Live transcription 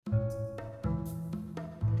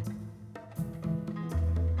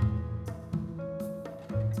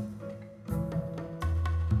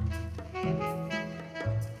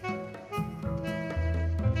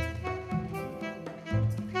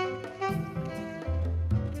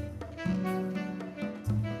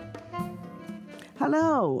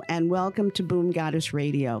Hello, and welcome to Boom Goddess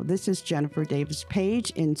Radio. This is Jennifer Davis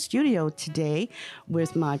Page in studio today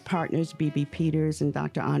with my partners, B.B. Peters and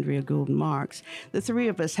Dr. Andrea Gould Marks. The three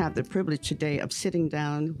of us have the privilege today of sitting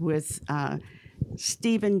down with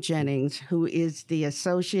Stephen Jennings, who is the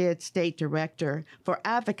Associate State Director for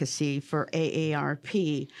Advocacy for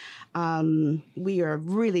AARP. We are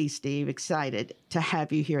really, Steve, excited to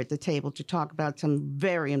have you here at the table to talk about some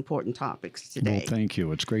very important topics today. Well, thank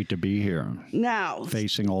you. It's great to be here. Now,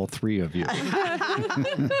 facing all three of you.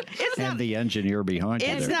 And the engineer behind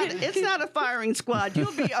you there. It's not a firing squad.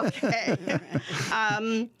 You'll be okay.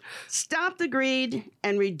 Stop the Greed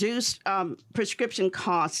and Reduce Prescription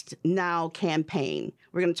Costs Now campaign.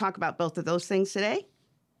 We're going to talk about both of those things today.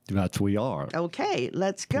 That we are. Okay,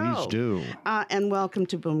 let's go. Please do. And welcome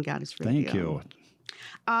to Boom Goddess Radio. Thank you.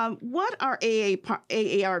 What are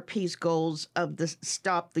AARP's goals of the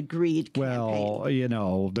Stop the Greed campaign?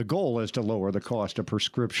 Well, the goal is to lower the cost of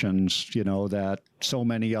prescriptions, that so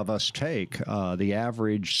many of us take. The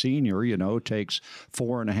average senior, takes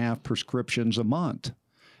 4.5 prescriptions a month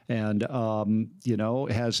and, has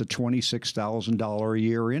a $26,000 a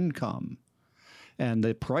year income. And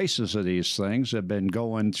the prices of these things have been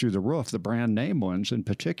going through the roof, the brand name ones in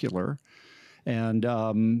particular. And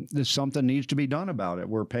something needs to be done about it.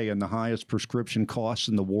 We're paying the highest prescription costs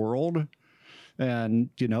in the world.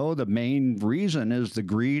 And, the main reason is the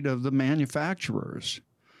greed of the manufacturers.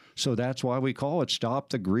 So that's why we call it Stop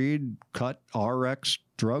the Greed, Cut RX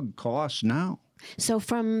Drug Costs Now. So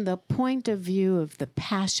from the point of view of the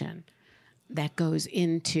passion that goes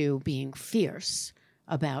into being fierce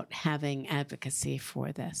about having advocacy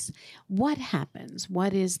for this, what happens?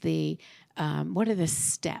 What are the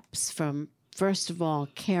steps from, first of all,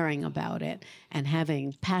 caring about it and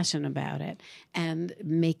having passion about it and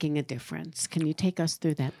making a difference? Can you take us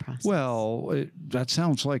through that process? Well, that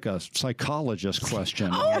sounds like a psychologist question.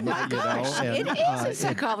 Oh, my gosh. It is a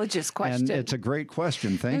psychologist question. And it's a great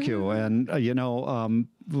question. Thank you. And,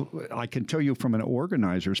 I can tell you from an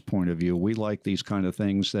organizer's point of view, we like these kind of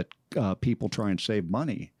things that people try and save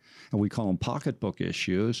money. And we call them pocketbook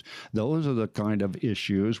issues. Those are the kind of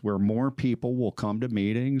issues where more people will come to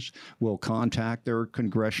meetings, will contact their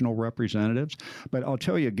congressional representatives. But I'll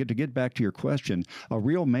tell you, to get back to your question, a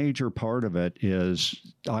real major part of it is,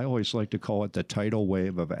 I always like to call it the tidal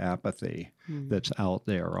wave of apathy that's out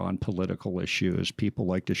there on political issues. People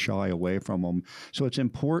like to shy away from them. So it's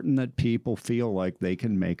important that people feel like they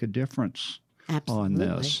can make a difference. Absolutely. On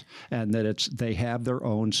this, and that they have their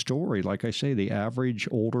own story. Like I say, the average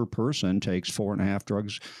older person takes 4.5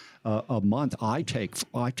 drugs a month. I take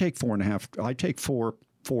 4.5. I take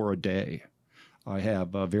four a day. I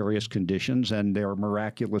have various conditions, and they're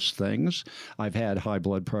miraculous things. I've had high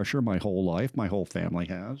blood pressure my whole life. My whole family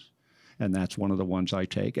has. And that's one of the ones I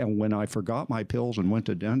take. And when I forgot my pills and went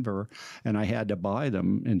to Denver and I had to buy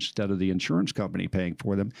them instead of the insurance company paying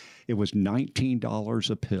for them, it was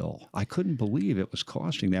 $19 a pill. I couldn't believe it was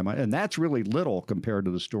costing them. And that's really little compared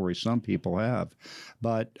to the story some people have.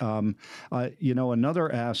 But,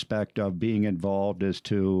 another aspect of being involved is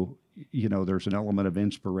to, there's an element of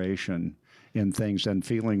inspiration in things and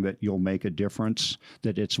feeling that you'll make a difference,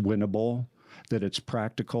 that it's winnable, that it's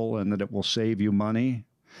practical, and that it will save you money.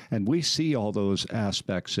 And we see all those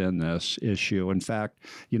aspects in this issue. In fact,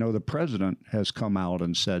 the president has come out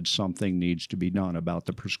and said something needs to be done about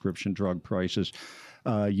the prescription drug prices.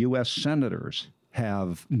 U.S. senators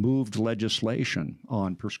have moved legislation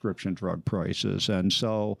on prescription drug prices. And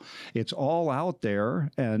so it's all out there.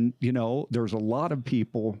 And, there's a lot of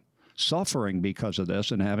people suffering because of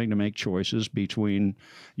this and having to make choices between,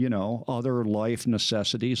 other life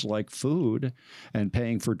necessities like food and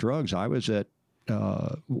paying for drugs. I was at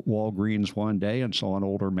Walgreens one day and saw an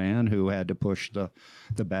older man who had to push the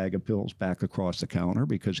bag of pills back across the counter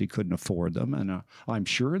because he couldn't afford them. And I'm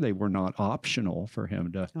sure they were not optional for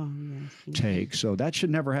him to take. So that should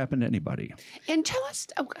never happen to anybody. And tell us,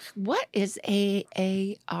 what is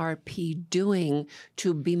AARP doing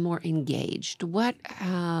to be more engaged? What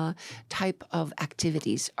type of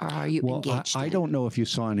activities are you engaged in? I don't know if you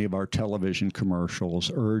saw any of our television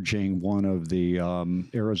commercials urging one of the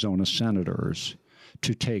Arizona senators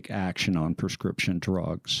to take action on prescription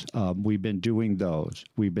drugs. We've been doing those.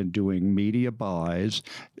 We've been doing media buys.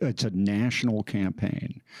 It's a national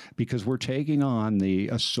campaign because we're taking on the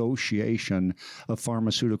Association of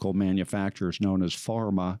Pharmaceutical Manufacturers, known as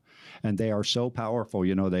PhRMA, and they are so powerful.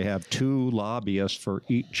 You know, they have 2 lobbyists for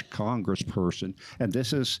each congressperson. And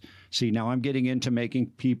this is, see, now I'm getting into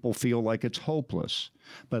making people feel like it's hopeless.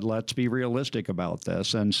 But let's be realistic about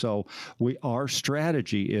this. And so our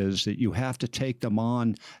strategy is that you have to take them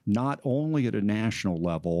on not only at a national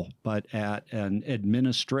level, but at an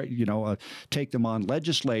take them on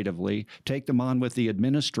legislatively, take them on with the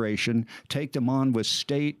administration, take them on with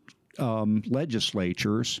state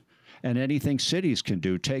legislatures, and anything cities can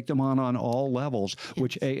do. Take them on all levels,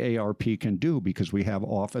 which AARP can do because we have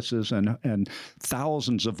offices and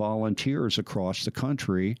thousands of volunteers across the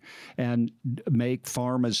country, and make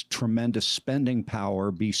pharma's tremendous spending power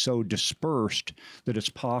be so dispersed that it's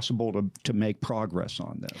possible to make progress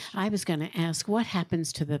on this. I was going to ask, what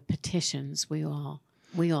happens to the petitions we all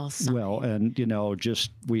sign? Well, and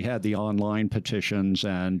we had the online petitions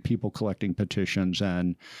and people collecting petitions,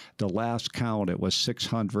 and the last count, it was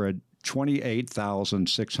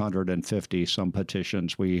 28,650 some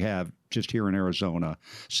petitions we have just here in Arizona,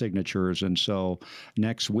 signatures. And so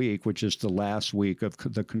next week, which is the last week of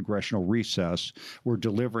the congressional recess, we're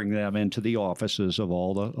delivering them into the offices of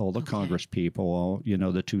all the Congress people,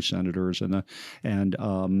 the 2 senators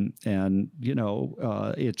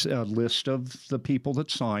it's a list of the people that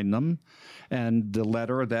signed them and the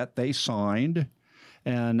letter that they signed,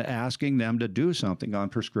 and asking them to do something on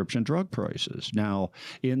prescription drug prices. Now,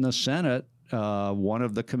 in the Senate, one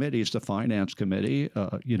of the committees, the Finance Committee,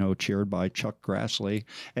 chaired by Chuck Grassley,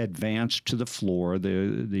 advanced to the floor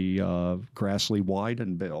the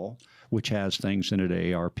Grassley-Wyden bill, which has things in it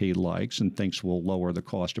AARP likes and thinks will lower the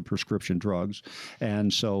cost of prescription drugs.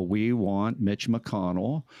 And so we want Mitch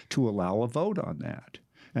McConnell to allow a vote on that.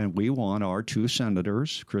 And we want our 2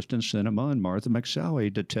 senators, Kristen Sinema and Martha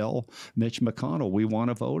McSally, to tell Mitch McConnell we want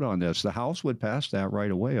to vote on this. The House would pass that right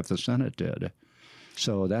away if the Senate did.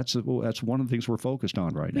 So that's one of the things we're focused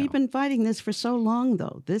on right now. We've been fighting this for so long,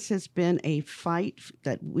 though. This has been a fight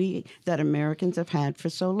that Americans have had for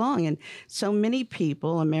so long. And so many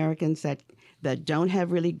people, Americans that don't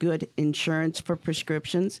have really good insurance for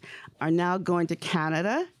prescriptions, are now going to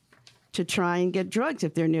Canada to try and get drugs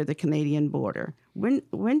if they're near the Canadian border.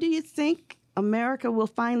 When do you think America will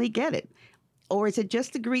finally get it? Or is it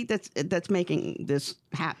just the greed that's making this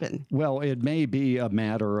happen? Well, it may be a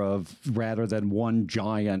matter of, rather than one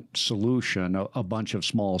giant solution, a bunch of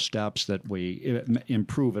small steps that we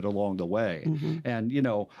improve it along the way. Mm-hmm. And,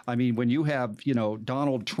 when you have,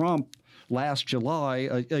 Donald Trump last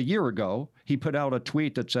July, a year ago, he put out a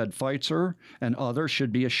tweet that said Pfizer and others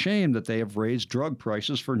should be ashamed that they have raised drug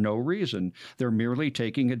prices for no reason. They're merely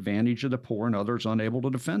taking advantage of the poor and others unable to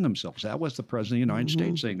defend themselves. That was the President of the United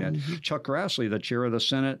States saying that. Mm-hmm. Chuck Grassley, the chair of the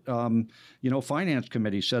Senate Finance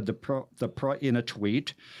Committee, said in a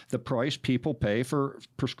tweet, the price people pay for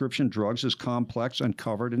prescription drugs is complex and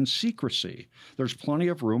covered in secrecy. There's plenty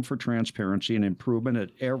of room for transparency and improvement at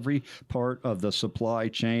every part of the supply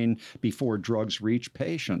chain before drugs reach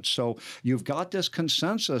patients. So you've got this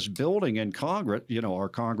consensus building in Congress. Our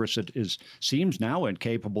Congress seems now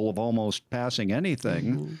incapable of almost passing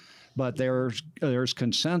anything. Mm-hmm. But there's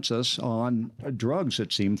consensus on drugs,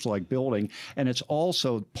 it seems like, building. And it's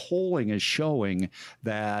also, polling is showing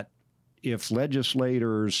that if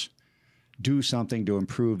legislators do something to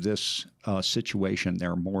improve this situation,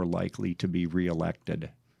 they're more likely to be reelected.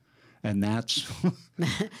 And that's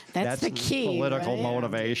the key. Political right?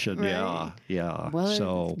 motivation. Right. Yeah.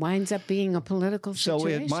 Well, it winds up being a political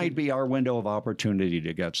situation. So it might be our window of opportunity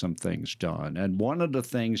to get some things done. And one of the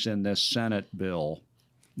things in this Senate bill,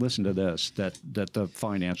 listen to this, that the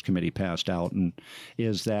Finance Committee passed out, and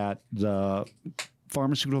is that the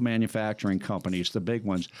pharmaceutical manufacturing companies, the big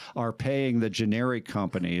ones, are paying the generic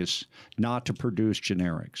companies not to produce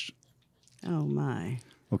generics. Oh, my.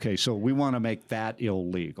 Okay, so we want to make that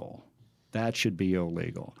illegal. That should be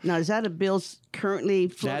illegal. Now, is that a bill currently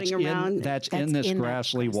floating around? That's in this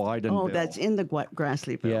Grassley-Wyden bill. Oh, that's in the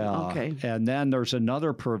Grassley bill. Yeah. Okay. And then there's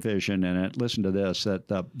another provision in it, listen to this, that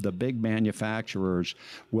the big manufacturers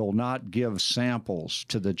will not give samples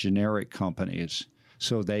to the generic companies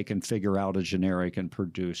so they can figure out a generic and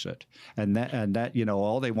produce it. And that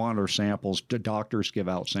all they want are samples. The doctors give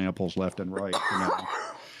out samples left and right,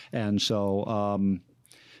 And so...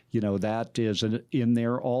 that is in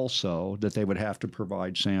there also, that they would have to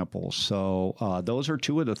provide samples. So those are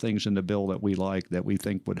two of the things in the bill that we like, that we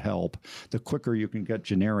think would help. The quicker you can get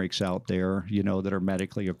generics out there, that are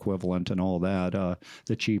medically equivalent and all that,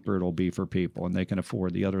 the cheaper it'll be for people, and they can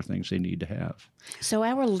afford the other things they need to have. So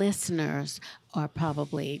our listeners are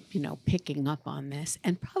probably, picking up on this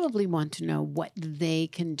and probably want to know what they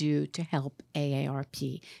can do to help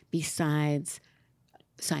AARP besides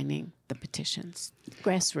signing the petitions.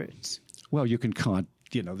 Grassroots. Well, you can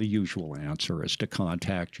the usual answer is to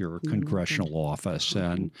contact your congressional office,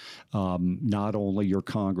 and not only your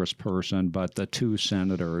congressperson, but the 2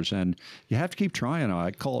 senators. And you have to keep trying.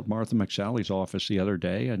 I called Martha McSally's office the other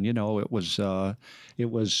day, and, it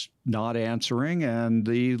was not answering, and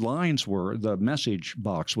the message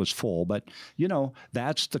box was full. But,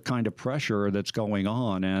 that's the kind of pressure that's going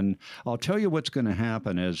on. And I'll tell you what's going to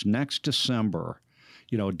happen is next December,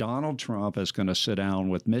 Donald Trump is going to sit down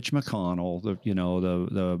with Mitch McConnell,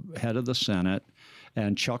 the head of the Senate,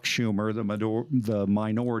 and Chuck Schumer, the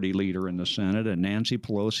minority leader in the Senate, and Nancy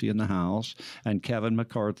Pelosi in the House, and Kevin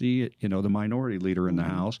McCarthy, the minority leader in the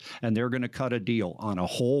House, and they're going to cut a deal on a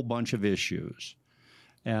whole bunch of issues,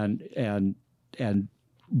 and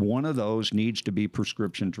one of those needs to be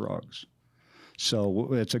prescription drugs.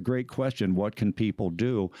 So it's a great question. What can people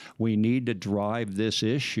do? We need to drive this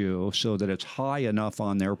issue so that it's high enough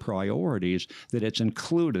on their priorities that it's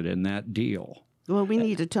included in that deal. Well, we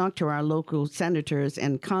need to talk to our local senators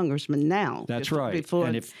and congressmen now. That's right.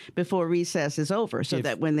 Before recess is over, so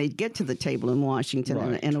that when they get to the table in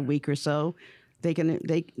Washington in a week or so,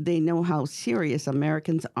 they know how serious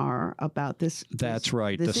Americans are about this. That's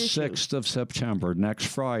right. The issue. 6th of September, next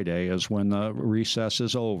Friday, is when the recess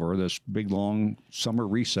is over, this big, long summer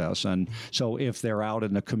recess. And so if they're out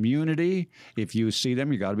in the community, if you see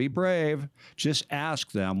them, you got to be brave. Just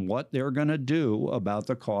ask them what they're going to do about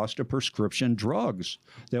the cost of prescription drugs,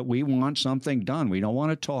 that we want something done. We don't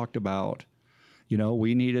want it talked about.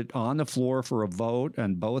 We need it on the floor for a vote,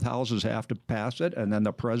 and both houses have to pass it, and then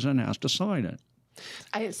the president has to sign it.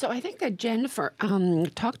 So I think that Jennifer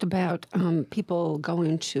talked about people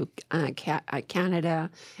going to Canada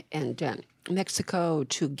and Mexico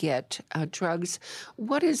to get drugs.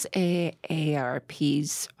 What is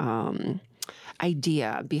AARP's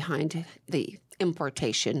idea behind the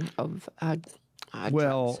importation of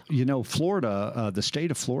Well, drugs? Florida, the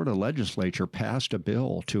state of Florida legislature passed a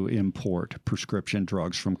bill to import prescription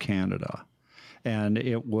drugs from Canada, and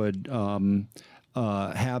it would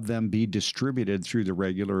have them be distributed through the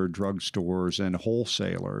regular drugstores and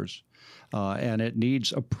wholesalers. And it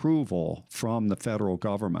needs approval from the federal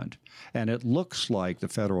government. And it looks like the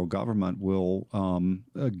federal government will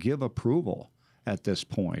give approval at this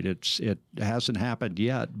point. It hasn't happened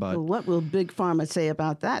yet, but what will Big Pharma say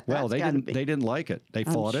about that? Well, they didn't like it. They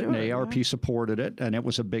fought it, and AARP supported it, and it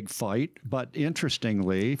was a big fight. But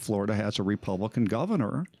interestingly, Florida has a Republican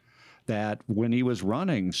governor that, when he was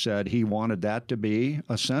running, said he wanted that to be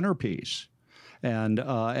a centerpiece. And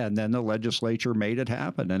then the legislature made it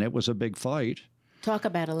happen, and it was a big fight. Talk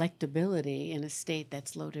about electability in a state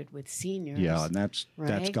that's loaded with seniors. Yeah, and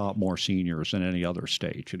that's got more seniors than any other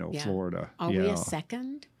state, Florida. Are we a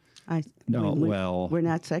second? We're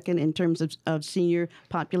not second in terms of senior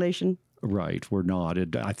population. Right, we're not.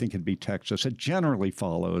 I think it'd be Texas. It generally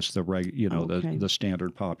follows the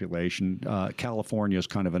standard population. California is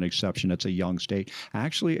kind of an exception. It's a young state.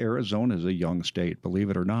 Actually, Arizona is a young state.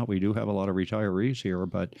 Believe it or not, we do have a lot of retirees here.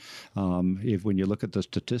 But when you look at the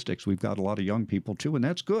statistics, we've got a lot of young people too, and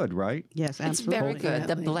that's good, right? Yes, absolutely. It's very good.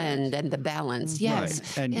 The blend and the balance.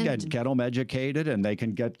 Yes, right. And get them educated, and they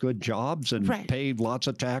can get good jobs and pay lots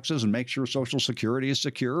of taxes and make sure Social Security is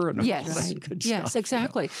secure. And yes, yes,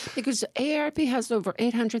 exactly. Because AARP has over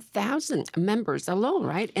 800,000 members alone,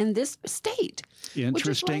 right, in this state.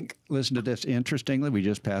 Interesting. Listen to this. Interestingly, we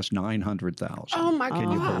just passed 900,000. Oh, my God.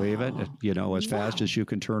 Can you believe it? As fast as you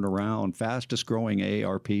can turn around. Fastest growing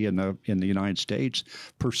AARP in the United States,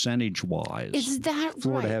 percentage-wise. Is that right?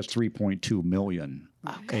 Florida has 3.2 million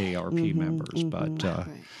AARP members,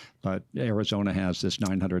 but Arizona has this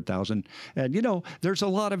 900,000. And, there's a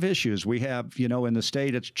lot of issues. We have, in the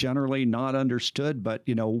state, it's generally not understood, but,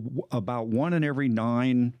 about 1 in every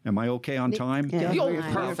 9, am I okay on time? Yeah, you're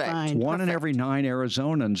perfect. 1 in every 9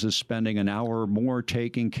 Arizonans is spending an hour more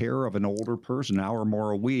taking care of an older person, an hour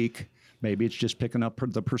more a week Maybe it's just picking up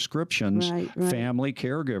the prescriptions, Right. family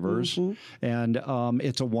caregivers. And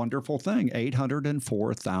it's a wonderful thing.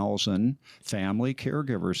 804,000 family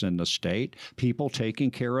caregivers in the state, people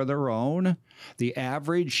taking care of their own. The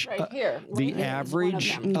average, family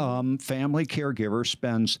caregiver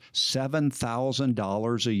spends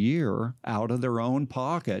 $7,000 a year out of their own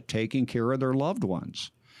pocket taking care of their loved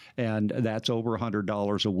ones. And that's over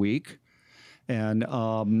 $100 a week.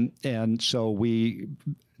 And so we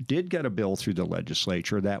did get a bill through the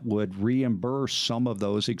legislature that would reimburse some of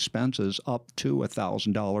those expenses up to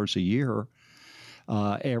 $1,000 a year.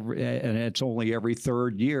 And it's only every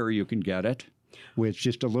third year you can get it, with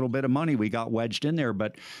just a little bit of money we got wedged in there.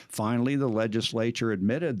 But finally, the legislature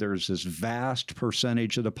admitted there's this vast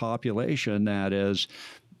percentage of the population that is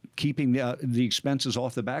keeping the expenses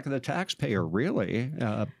off the back of the taxpayer, really.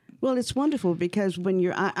 Well, it's wonderful because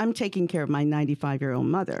when I'm taking care of my 95-year-old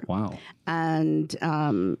mother. Wow. And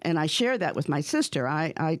I share that with my sister.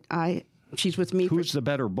 She's with me. Who's the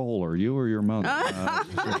better bowler, you or your mother? I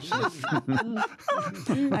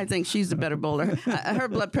think she's the better bowler. Her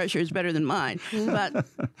blood pressure is better than mine. But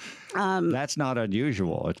that's not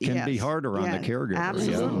unusual. It can be harder on the caregiver.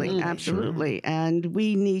 Absolutely, absolutely. And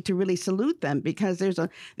we need to really salute them because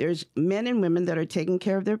there's men and women that are taking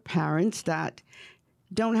care of their parents that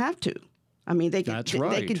don't have to. I mean, they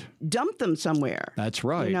could dump them somewhere. That's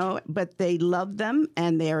right. But they love them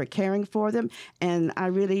and they are caring for them. And I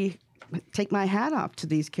really take my hat off to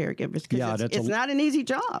these caregivers because it's not an easy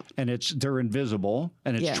job. And they're invisible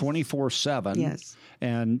and it's 24/7. Yes.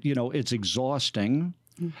 And, it's exhausting.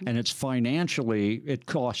 And it's financially, it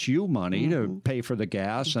costs you money to pay for the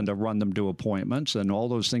gas and to run them to appointments and all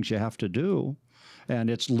those things you have to do. And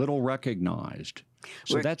it's little recognized.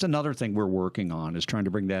 So that's another thing we're working on, is trying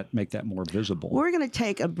to make that more visible. We're going to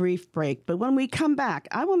take a brief break, but when we come back,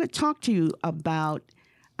 I want to talk to you about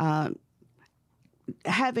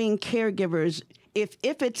having caregivers, if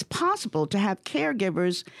it's possible to have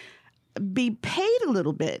caregivers be paid a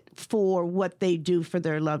little bit for what they do for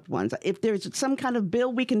their loved ones. If there's some kind of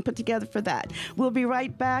bill we can put together for that. We'll be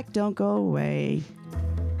right back. Don't go away.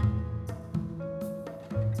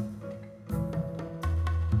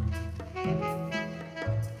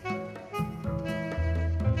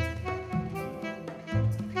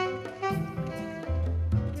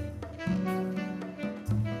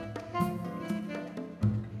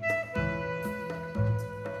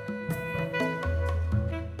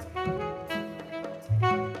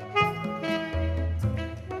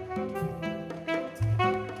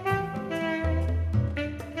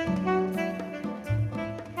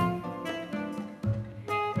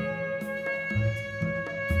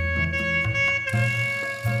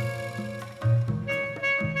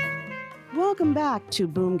 Welcome back to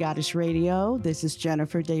Boom Goddess Radio. This is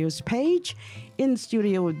Jennifer Davis-Page in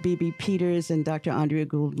studio with B.B. Peters and Dr. Andrea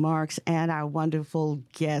Gould Marks and our wonderful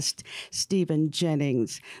guest, Stephen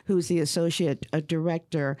Jennings, who's the Associate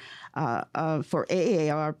Director for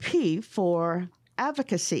AARP for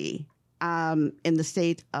Advocacy in the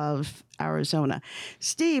state of Arizona.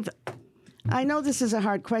 Steve, I know this is a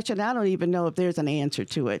hard question. I don't even know if there's an answer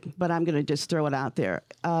to it, but I'm going to just throw it out there.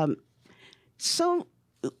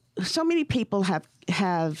 So many people have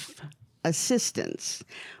assistance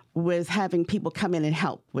with having people come in and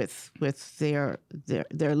help with their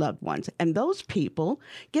loved ones, and those people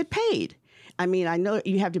get paid. I mean, I know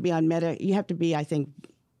you have to be I think,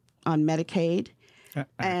 on Medicaid.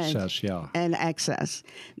 Access, and access.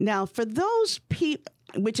 Now, for those people,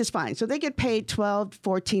 which is fine, so they get paid $12,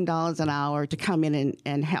 $14 an hour to come in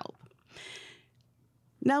and help.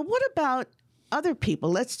 Now, what about other people,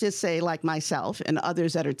 let's just say like myself and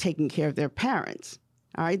others that are taking care of their parents?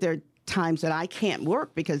 All right, there are times that I can't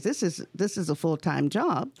work because this is a full-time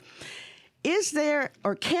job. Is there,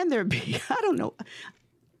 or can there be, I don't know,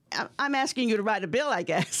 I'm asking you to write a bill, I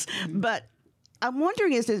guess, but I'm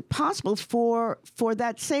wondering, is it possible for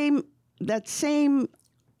that same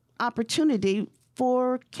opportunity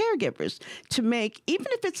for caregivers to make, even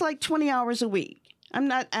if it's like 20 hours a week? I'm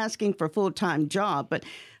not asking for a full-time job, but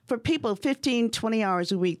for people 15, 20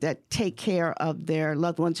 hours a week that take care of their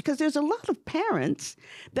loved ones, because there's a lot of parents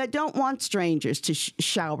that don't want strangers to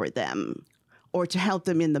shower them or to help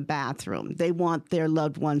them in the bathroom. They want their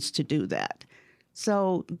loved ones to do that.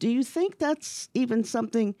 So do you think that's even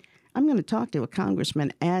something? I'm going to talk to a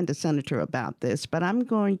congressman and a senator about this, but I'm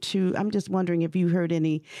just wondering if you heard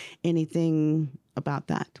anything about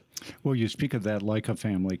that. Well, you speak of that like a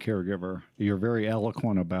family caregiver. You're very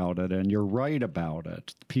eloquent about it, and you're right about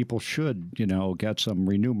it. People should, get some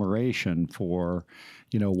remuneration for,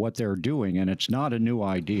 what they're doing. And it's not a new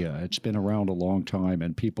idea. It's been around a long time,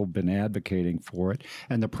 and people have been advocating for it.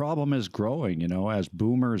 And the problem is growing, as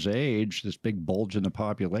boomers age, this big bulge in the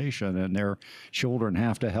population, and their children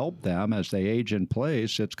have to help them as they age in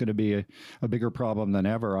place. It's going to be a bigger problem than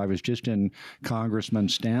ever. I was just in Congressman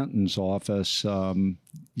Stanton's office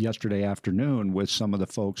yesterday afternoon with some of the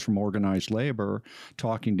folks from organized labor,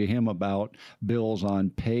 talking to him about bills on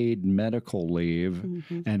paid medical leave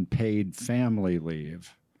and paid family leave.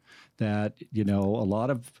 That, a lot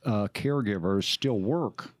of caregivers still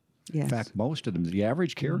work. Yes. In fact, most of them, the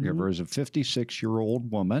average caregiver is a 56-year-old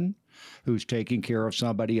woman who's taking care of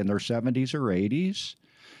somebody in their 70s or 80s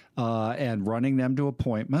and running them to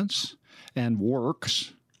appointments and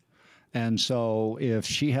works. And so if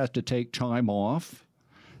she has to take time off,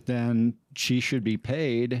 then she should be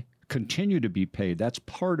paid, continue to be paid. That's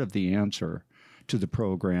part of the answer to the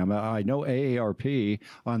program. I know AARP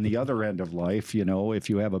on the other end of life, if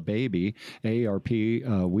you have a baby,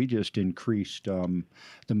 AARP, we just increased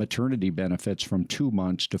the maternity benefits from 2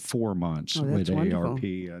 months to 4 months with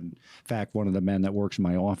AARP. And in fact, one of the men that works in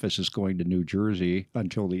my office is going to New Jersey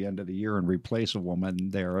until the end of the year and replace a woman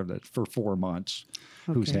there for 4 months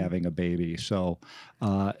who's having a baby. So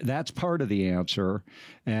that's part of the answer.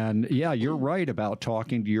 And yeah, you're right about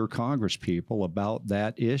talking to your congresspeople about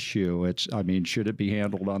that issue. Should it be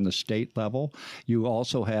handled on the state level? You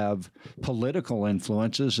also have political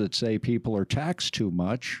influences that say people are taxed too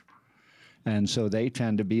much. And so they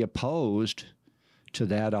tend to be opposed to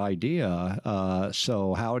that idea.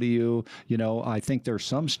 So how do you, I think there's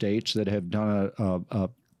some states that have done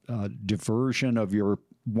a diversion of your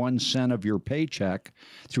 1 cent of your paycheck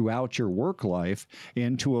throughout your work life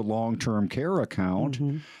into a long-term care account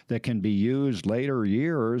that can be used later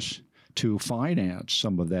years to finance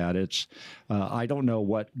some of that. It's I don't know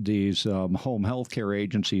what these home health care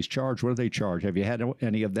agencies charge. What do they charge? Have you had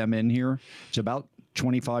any of them in here? It's about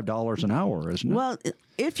 $25 an hour, isn't it? Well,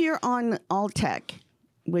 if you're on Alltech,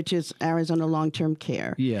 which is Arizona Long-Term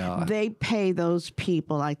Care, they pay those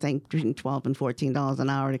people, I think, between $12 and $14 an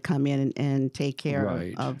hour to come in and take care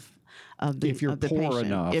of the if you're of the poor patient.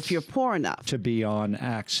 enough, if you're poor enough to be on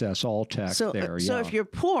Access Alltech, so if you're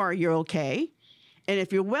poor, you're okay. And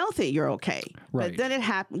if you're wealthy, you're okay. Right. But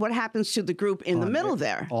then what happens to the group in the middle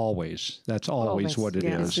there? Always. That's always what it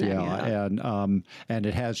is. Yeah. And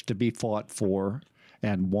it has to be fought for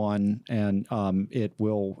and won, and it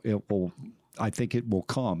will. I think it will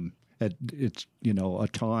come. It's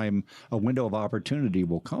a window of opportunity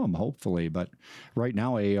will come, hopefully. But right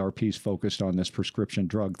now, AARP is focused on this prescription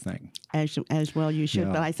drug thing. As well, you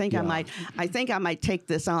should. But I think I might take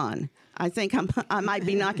this on. I think I might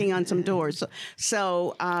be knocking on some doors.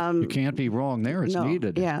 So you can't be wrong there. It's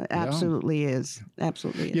needed. Yeah, absolutely is.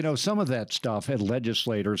 Absolutely is. Some of that stuff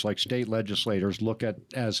legislators, like state legislators, look at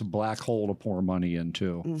as a black hole to pour money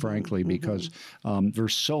into, frankly, because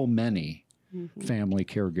there's so many family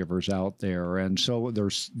caregivers out there, and so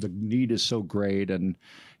the need is so great, and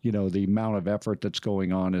the amount of effort that's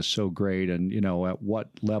going on is so great, and at what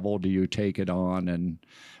level do you take it on?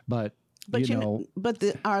 But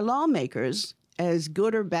our lawmakers, as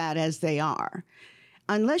good or bad as they are,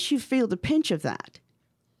 unless you feel the pinch of that,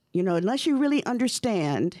 unless you really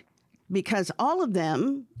understand, because all of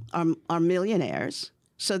them are millionaires,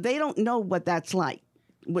 so they don't know what that's like.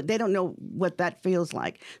 They don't know what that feels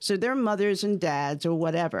like. So their mothers and dads or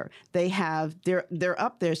whatever, they're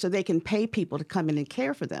up there so they can pay people to come in and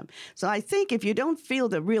care for them. So I think if you don't feel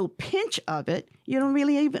the real pinch of it, you don't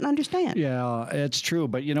really even understand. Yeah, it's true.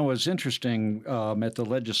 But, it's interesting at the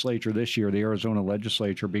legislature this year, the Arizona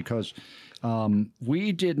legislature, because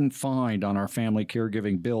we didn't find on our family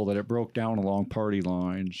caregiving bill that it broke down along party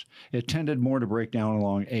lines. It tended more to break down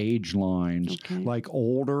along age lines, like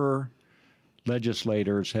older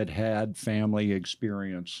legislators had family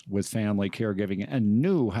experience with family caregiving and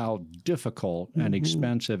knew how difficult and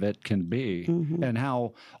expensive it can be, and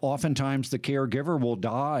how oftentimes the caregiver will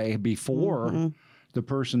die before the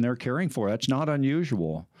person they're caring for. That's not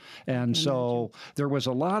unusual. And so there was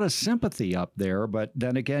a lot of sympathy up there. But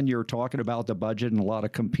then again, you're talking about the budget and a lot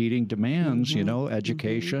of competing demands,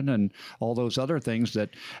 education and all those other things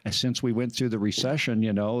that since we went through the recession,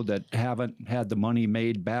 that haven't had the money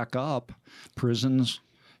made back up. Prisons,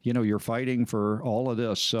 you're fighting for all of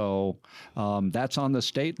this. So that's on the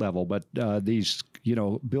state level. But these,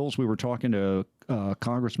 bills we were talking to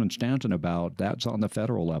Congressman Stanton about, that's on the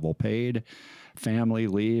federal level. Paid family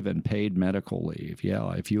leave and paid medical leave.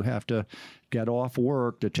 Yeah, if you have to get off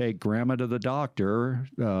work to take grandma to the doctor,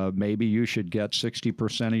 maybe you should get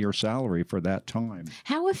 60% of your salary for that time.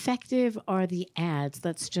 How effective are the ads?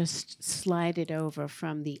 Let's just slide it over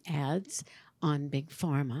from the ads on Big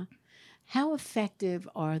Pharma. How effective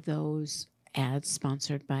are those ads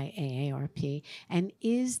sponsored by AARP? And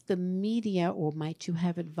is the media, or might you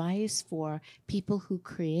have advice for people who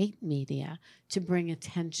create media to bring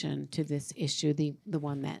attention to this issue, the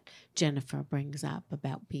one that Jennifer brings up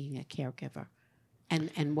about being a caregiver,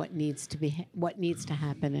 and what needs to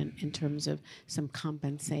happen in terms of some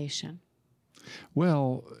compensation?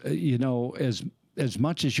 Well, as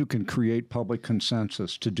much as you can create public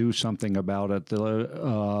consensus to do something about it,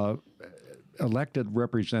 the elected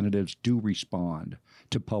representatives do respond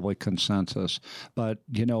to public consensus. But,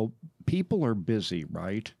 people are busy,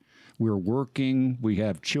 right? We're working, we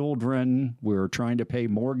have children, we're trying to pay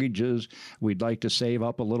mortgages, we'd like to save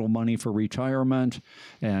up a little money for retirement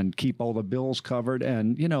and keep all the bills covered.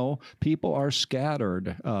 And, people are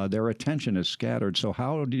scattered. Their attention is scattered. So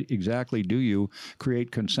how exactly do you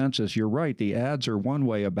create consensus? You're right, the ads are one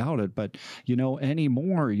way about it, but,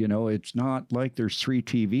 anymore, it's not like there's 3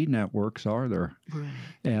 TV networks, are there? Right.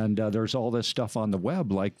 And there's all this stuff on the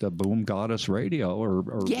web, like the Boom Goddess Radio or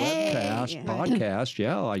webcast,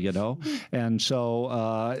 podcast, And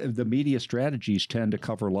so the media strategies tend to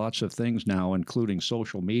cover lots of things now, including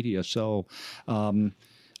social media. So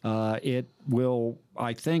it will,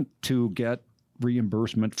 I think, to get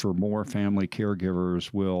reimbursement for more family caregivers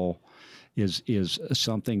is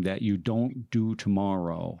something that you don't do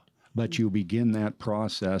tomorrow. But you begin that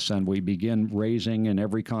process, and we begin raising in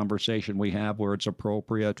every conversation we have where it's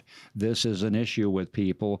appropriate, this is an issue with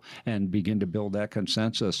people, and begin to build that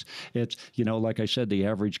consensus. It's, like I said, the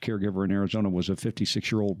average caregiver in Arizona was a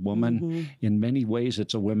 56-year-old woman. Mm-hmm. In many ways,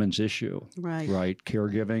 it's a women's issue, right?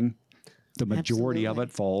 Caregiving, the majority of it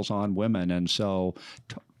falls on women. And so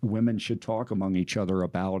women should talk among each other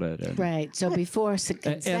about it. Right. So before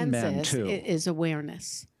consensus and men too. Is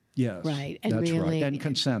awareness. Yes, right, and that's really, right, and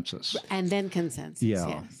consensus. And then consensus, yeah,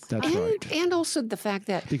 yes. That's right. And also the fact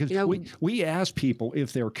that, because we ask people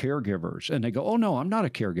if they're caregivers, and they go, oh, no, I'm not a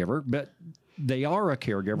caregiver, but they are a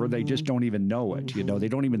caregiver. Mm-hmm. They just don't even know it. Mm-hmm. They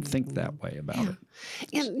don't even think that way about it.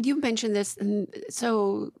 And you mentioned this, and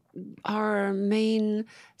so our main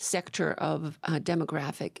sector of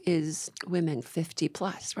demographic is women 50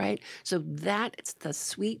 plus, right? So that's the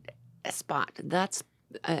sweet spot. That's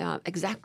exactly